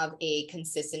to have a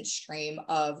consistent stream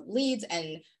of leads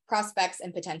and prospects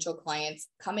and potential clients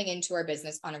coming into our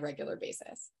business on a regular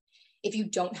basis. If you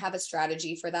don't have a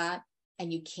strategy for that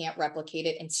and you can't replicate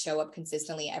it and show up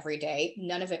consistently every day,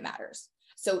 none of it matters.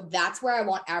 So that's where I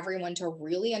want everyone to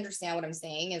really understand what I'm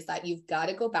saying is that you've got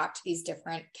to go back to these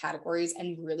different categories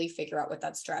and really figure out what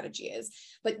that strategy is,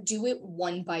 but do it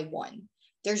one by one.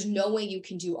 There's no way you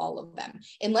can do all of them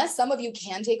unless some of you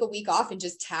can take a week off and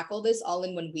just tackle this all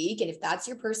in 1 week. And if that's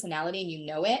your personality and you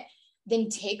know it, then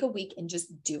take a week and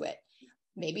just do it.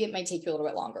 Maybe it might take you a little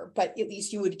bit longer, but at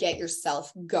least you would get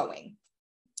yourself going.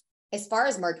 As far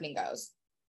as marketing goes,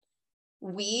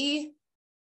 we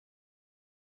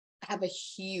have a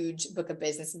huge book of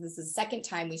business. This is the second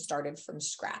time we started from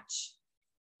scratch.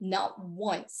 Not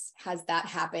once has that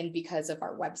happened because of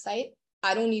our website.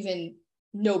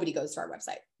 Nobody goes to our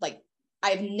website. Like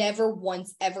I've never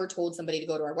once ever told somebody to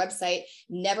go to our website.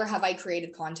 Never have I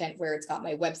created content where it's got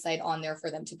my website on there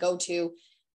for them to go to.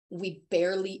 We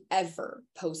barely ever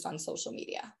post on social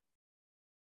media.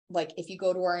 Like if you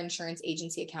go to our insurance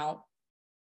agency account,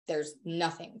 there's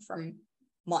nothing for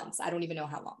months. I don't even know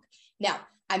how long. Now,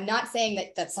 I'm not saying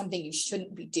that that's something you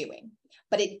shouldn't be doing,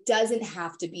 but it doesn't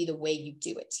have to be the way you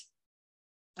do it.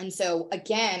 And so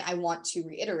again, I want to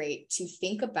reiterate to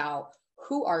think about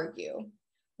who are you?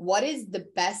 What is the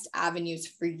best avenues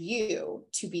for you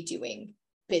to be doing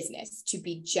business, to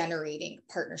be generating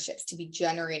partnerships, to be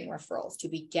generating referrals, to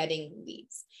be getting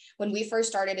leads? When we first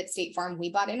started at State Farm, we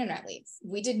bought internet leads.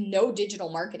 We did no digital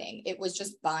marketing. It was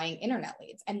just buying internet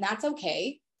leads. And that's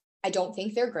okay. I don't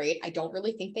think they're great. I don't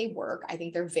really think they work. I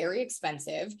think they're very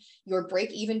expensive. Your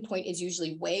break-even point is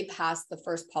usually way past the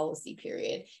first policy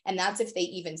period. And that's if they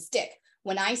even stick.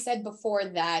 When I said before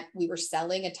that we were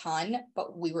selling a ton,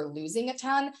 but we were losing a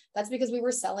ton, that's because we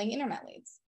were selling internet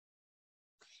leads.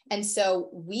 And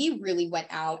so we really went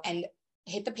out and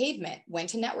hit the pavement, went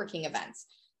to networking events,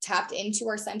 tapped into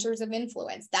our centers of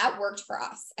influence. That worked for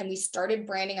us. And we started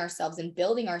branding ourselves and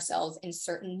building ourselves in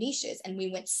certain niches. And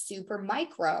we went super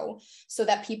micro so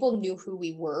that people knew who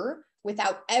we were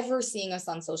without ever seeing us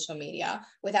on social media,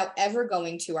 without ever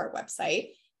going to our website.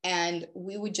 And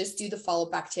we would just do the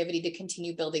follow-up activity to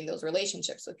continue building those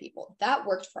relationships with people. That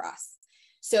worked for us.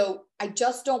 So I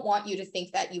just don't want you to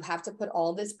think that you have to put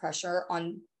all this pressure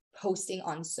on posting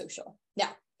on social. Now,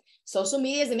 social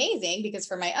media is amazing because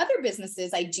for my other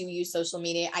businesses, I do use social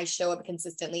media. I show up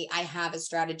consistently. I have a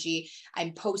strategy.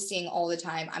 I'm posting all the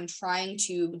time. I'm trying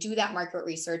to do that market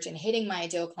research and hitting my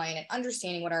ideal client and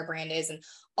understanding what our brand is and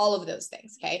all of those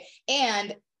things. Okay.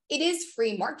 And it is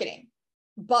free marketing,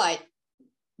 but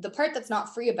the part that's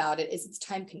not free about it is it's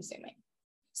time consuming.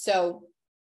 So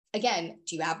again,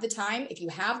 do you have the time? If you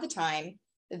have the time,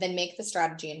 then make the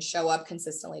strategy and show up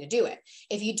consistently to do it.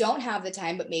 If you don't have the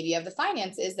time, but maybe you have the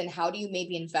finances, then how do you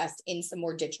maybe invest in some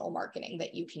more digital marketing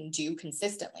that you can do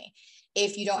consistently?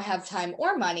 If you don't have time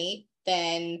or money,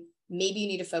 then maybe you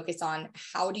need to focus on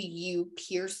how do you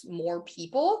pierce more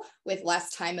people with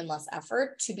less time and less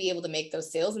effort to be able to make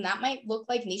those sales. And that might look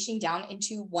like niching down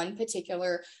into one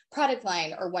particular product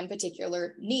line or one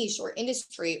particular niche or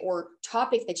industry or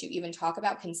topic that you even talk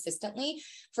about consistently.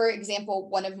 For example,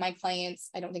 one of my clients,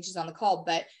 I don't think she's on the call,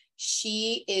 but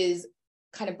she is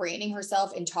kind of branding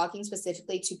herself and talking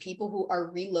specifically to people who are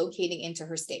relocating into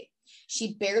her state.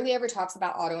 She barely ever talks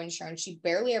about auto insurance. She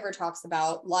barely ever talks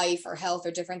about life or health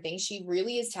or different things. She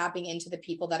really is tapping into the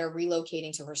people that are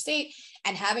relocating to her state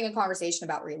and having a conversation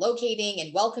about relocating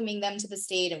and welcoming them to the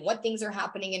state and what things are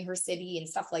happening in her city and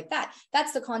stuff like that.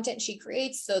 That's the content she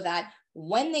creates so that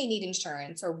when they need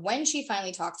insurance or when she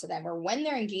finally talks to them or when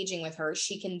they're engaging with her,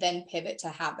 she can then pivot to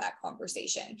have that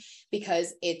conversation,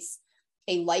 because it's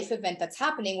a life event that's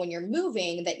happening when you're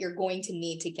moving that you're going to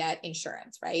need to get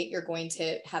insurance, right? You're going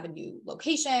to have a new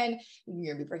location.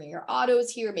 You're going to be bringing your autos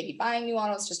here, maybe buying new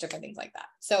autos, just different things like that.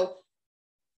 So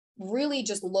really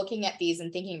just looking at these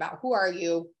and thinking about who are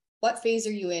you? What phase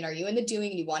are you in? Are you in the doing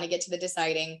and you want to get to the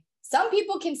deciding? Some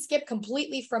people can skip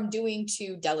completely from doing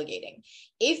to delegating.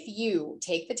 If you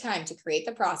take the time to create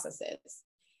the processes,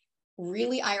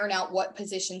 really iron out what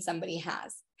position somebody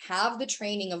has, have the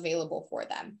training available for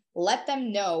them, let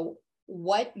them know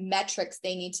what metrics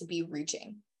they need to be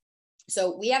reaching.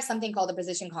 So we have something called a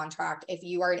position contract. If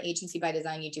you are an agency by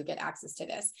design, you do get access to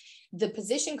this. The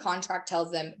position contract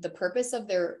tells them the purpose of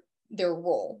their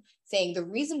role, saying the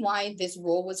reason why this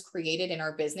role was created in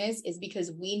our business is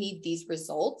because we need these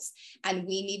results and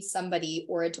we need somebody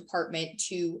or a department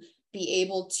to be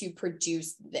able to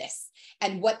produce this.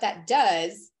 And what that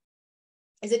does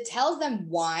is it tells them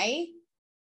why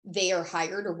they are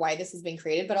hired or why this has been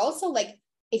created. But also, like,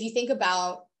 if you think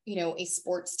about, a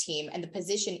sports team and the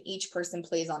position each person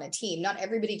plays on a team, not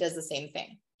everybody does the same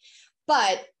thing.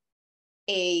 But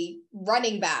a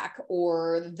running back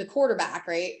or the quarterback,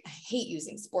 right? I hate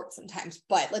using sports sometimes,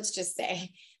 but let's just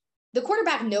say the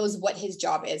quarterback knows what his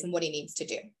job is and what he needs to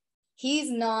do. He's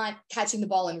not catching the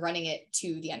ball and running it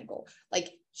to the end goal. Like,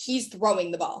 he's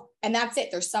throwing the ball and that's it.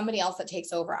 There's somebody else that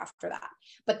takes over after that.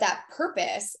 But that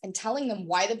purpose and telling them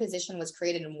why the position was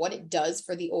created and what it does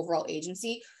for the overall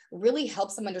agency really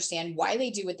helps them understand why they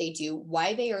do what they do,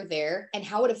 why they are there, and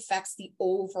how it affects the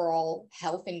overall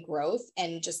health and growth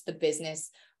and just the business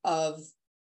of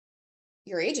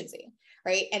your agency.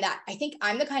 Right. And I think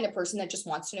I'm the kind of person that just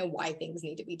wants to know why things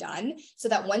need to be done, so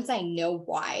that once I know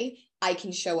why, I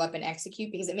can show up and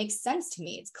execute because it makes sense to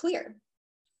me. It's clear.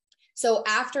 So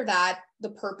after that, the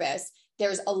purpose,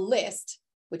 there's a list,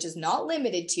 which is not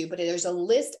limited to, but there's a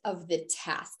list of the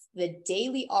tasks, the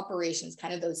daily operations,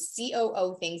 kind of those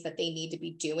COO things that they need to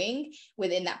be doing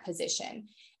within that position.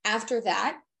 After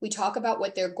that, we talk about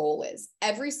what their goal is.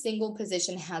 Every single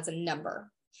position has a number.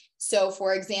 So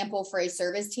for example, for a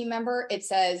service team member, it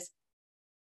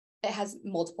has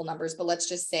multiple numbers, but let's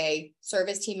just say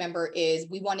service team member is,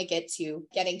 we want to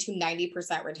getting to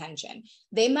 90% retention.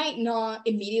 They might not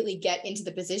immediately get into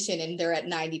the position and they're at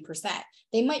 90%.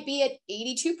 They might be at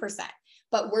 82%,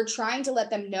 but we're trying to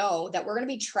let them know that we're going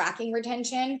to be tracking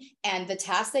retention and the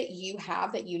tasks that you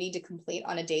have that you need to complete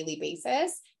on a daily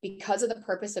basis because of the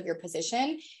purpose of your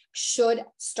position should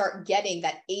start getting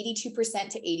that 82%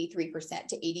 to 83%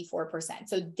 to 84%.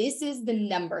 So this is the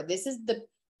number. This is the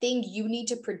thing you need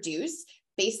to produce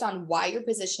based on why your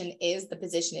position is the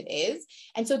position it is.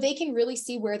 And so they can really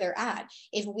see where they're at.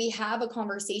 If we have a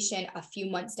conversation a few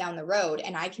months down the road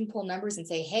and I can pull numbers and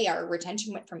say, hey, our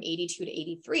retention went from 82 to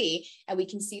 83, and we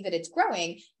can see that it's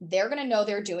growing, they're going to know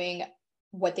they're doing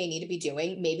what they need to be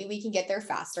doing. Maybe we can get there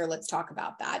faster. Let's talk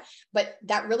about that. But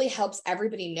that really helps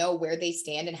everybody know where they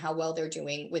stand and how well they're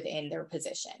doing within their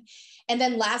position. And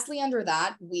then lastly, under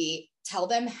that, we tell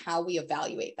them how we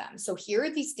evaluate them. So here are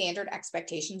the standard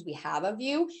expectations we have of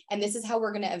you, and this is how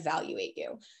we're going to evaluate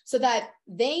you so that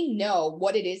they know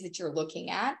what it is that you're looking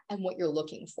at and what you're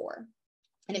looking for.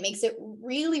 And it makes it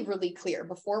really, really clear.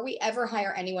 Before we ever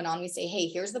hire anyone on, we say, hey,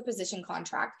 here's the position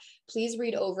contract. Please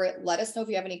read over it. Let us know if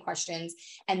you have any questions.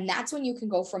 And that's when you can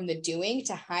go from the doing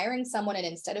to hiring someone. And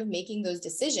instead of making those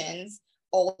decisions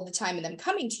all the time and them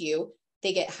coming to you,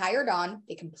 they get hired on,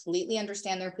 they completely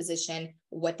understand their position,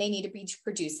 what they need to be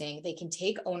producing, they can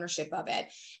take ownership of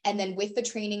it. And then with the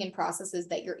training and processes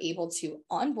that you're able to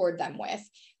onboard them with,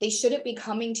 they shouldn't be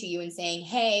coming to you and saying,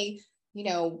 hey,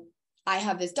 I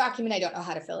have this document, I don't know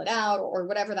how to fill it out, or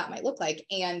whatever that might look like.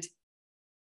 And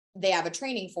they have a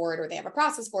training for it or they have a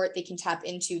process for it. They can tap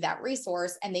into that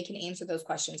resource and they can answer those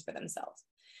questions for themselves.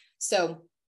 So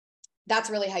that's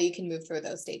really how you can move through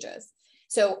those stages.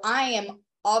 So I am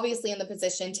obviously in the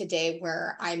position today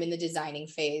where I'm in the designing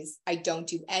phase. I don't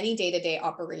do any day-to-day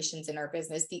operations in our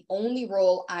business. The only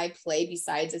role I play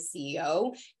besides a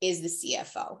CEO is the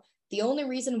CFO. The only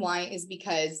reason why is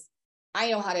because I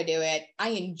know how to do it. I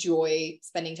enjoy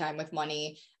spending time with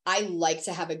money. I like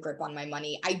to have a grip on my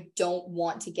money. I don't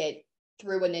want to get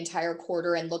through an entire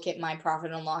quarter and look at my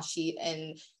profit and loss sheet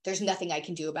and there's nothing I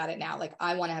can do about it now. Like,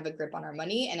 I want to have a grip on our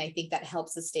money. And I think that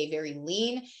helps us stay very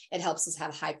lean. It helps us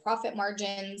have high profit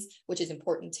margins, which is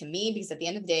important to me because at the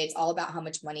end of the day, it's all about how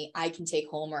much money I can take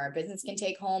home or our business can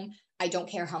take home. I don't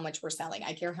care how much we're selling.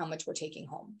 I care how much we're taking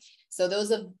home. So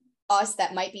those of us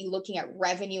that might be looking at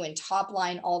revenue and top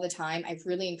line all the time, I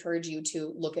really encourage you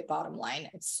to look at bottom line.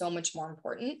 It's so much more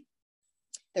important.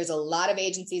 There's a lot of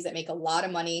agencies that make a lot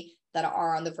of money that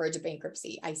are on the verge of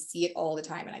bankruptcy. I see it all the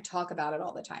time and I talk about it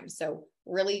all the time. So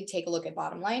really take a look at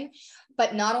bottom line.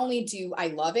 But not only do I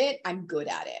love it, I'm good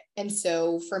at it. And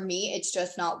so for me, it's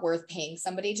just not worth paying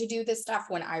somebody to do this stuff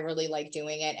when I really like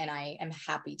doing it and I am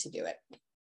happy to do it.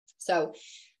 So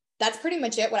that's pretty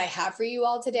much it, what I have for you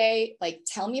all today. Like,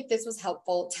 tell me if this was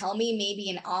helpful. Tell me maybe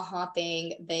an aha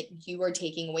thing that you are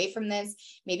taking away from this.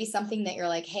 Maybe something that you're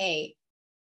like, hey,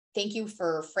 thank you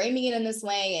for framing it in this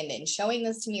way and showing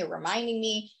this to me or reminding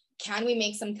me. Can we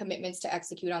make some commitments to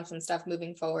execute on some stuff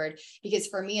moving forward? Because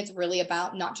for me, it's really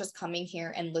about not just coming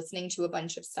here and listening to a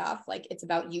bunch of stuff. Like, it's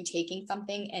about you taking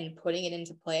something and putting it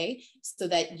into play so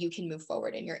that you can move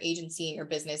forward in your agency and your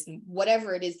business and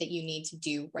whatever it is that you need to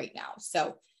do right now.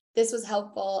 So this was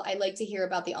helpful. I like to hear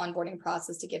about the onboarding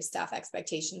process to give staff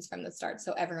expectations from the start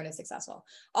so everyone is successful.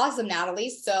 Awesome, Natalie.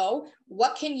 So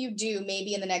what can you do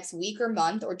maybe in the next week or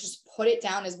month, or just put it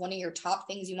down as one of your top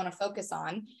things you want to focus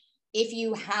on? If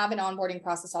you have an onboarding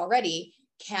process already,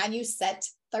 can you set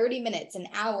 30 minutes, an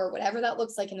hour, whatever that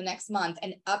looks like in the next month,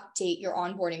 and update your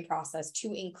onboarding process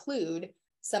to include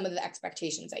some of the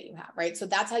expectations that you have, right? So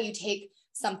that's how you take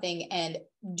something and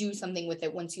do something with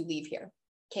it once you leave here.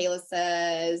 Kayla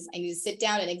says, I need to sit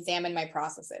down and examine my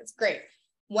processes. Great.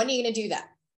 When are you going to do that?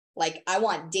 Like, I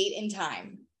want date and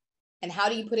time. And how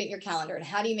do you put it in your calendar? And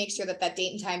how do you make sure that that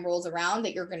date and time rolls around,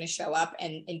 that you're going to show up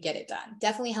and get it done?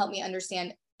 Definitely help me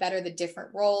understand better the different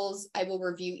roles. I will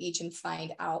review each and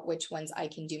find out which ones I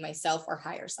can do myself or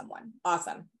hire someone.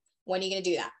 Awesome. When are you going to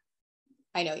do that?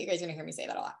 I know you guys are going to hear me say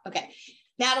that a lot. Okay.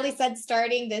 Natalie said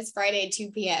starting this Friday at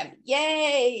 2 p.m.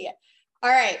 Yay. All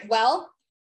right. Well,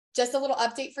 just a little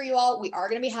update for you all. We are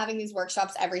going to be having these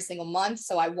workshops every single month.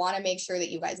 So I want to make sure that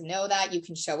you guys know that you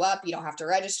can show up. You don't have to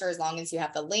register as long as you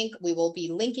have the link. We will be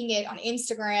linking it on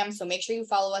Instagram. So make sure you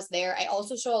follow us there. I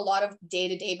also show a lot of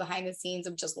day-to-day behind the scenes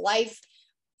of just life.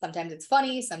 Sometimes it's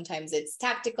funny. Sometimes it's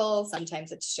tactical.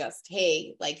 Sometimes it's just,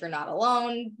 hey, like, you're not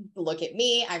alone. Look at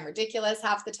me. I'm ridiculous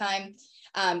half the time.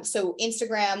 So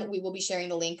Instagram, we will be sharing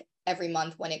the link every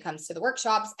month when it comes to the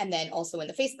workshops, and then also in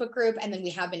the Facebook group. And then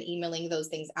we have been emailing those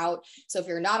things out. So if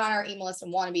you're not on our email list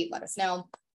and want to be, let us know.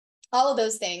 All of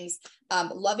those things.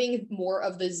 Loving more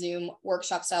of the Zoom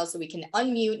workshop style so we can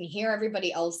unmute and hear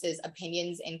everybody else's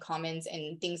opinions and comments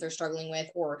and things they're struggling with,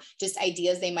 or just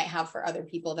ideas they might have for other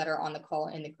people that are on the call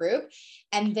in the group.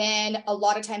 And then a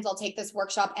lot of times I'll take this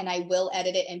workshop and I will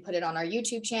edit it and put it on our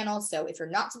YouTube channel. So if you're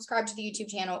not subscribed to the YouTube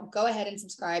channel, go ahead and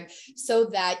subscribe so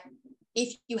that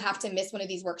if you have to miss one of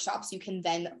these workshops, you can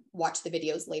then watch the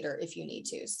videos later if you need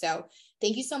to. So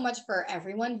thank you so much for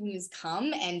everyone who's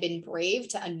come and been brave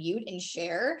to unmute and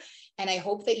share. And I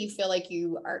hope that you feel like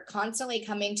you are constantly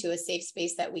coming to a safe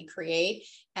space that we create,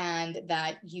 and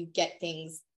that you get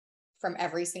things from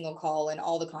every single call and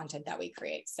all the content that we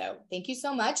create. So thank you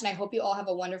so much. And I hope you all have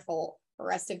a wonderful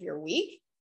rest of your week,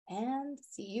 and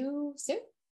see you soon.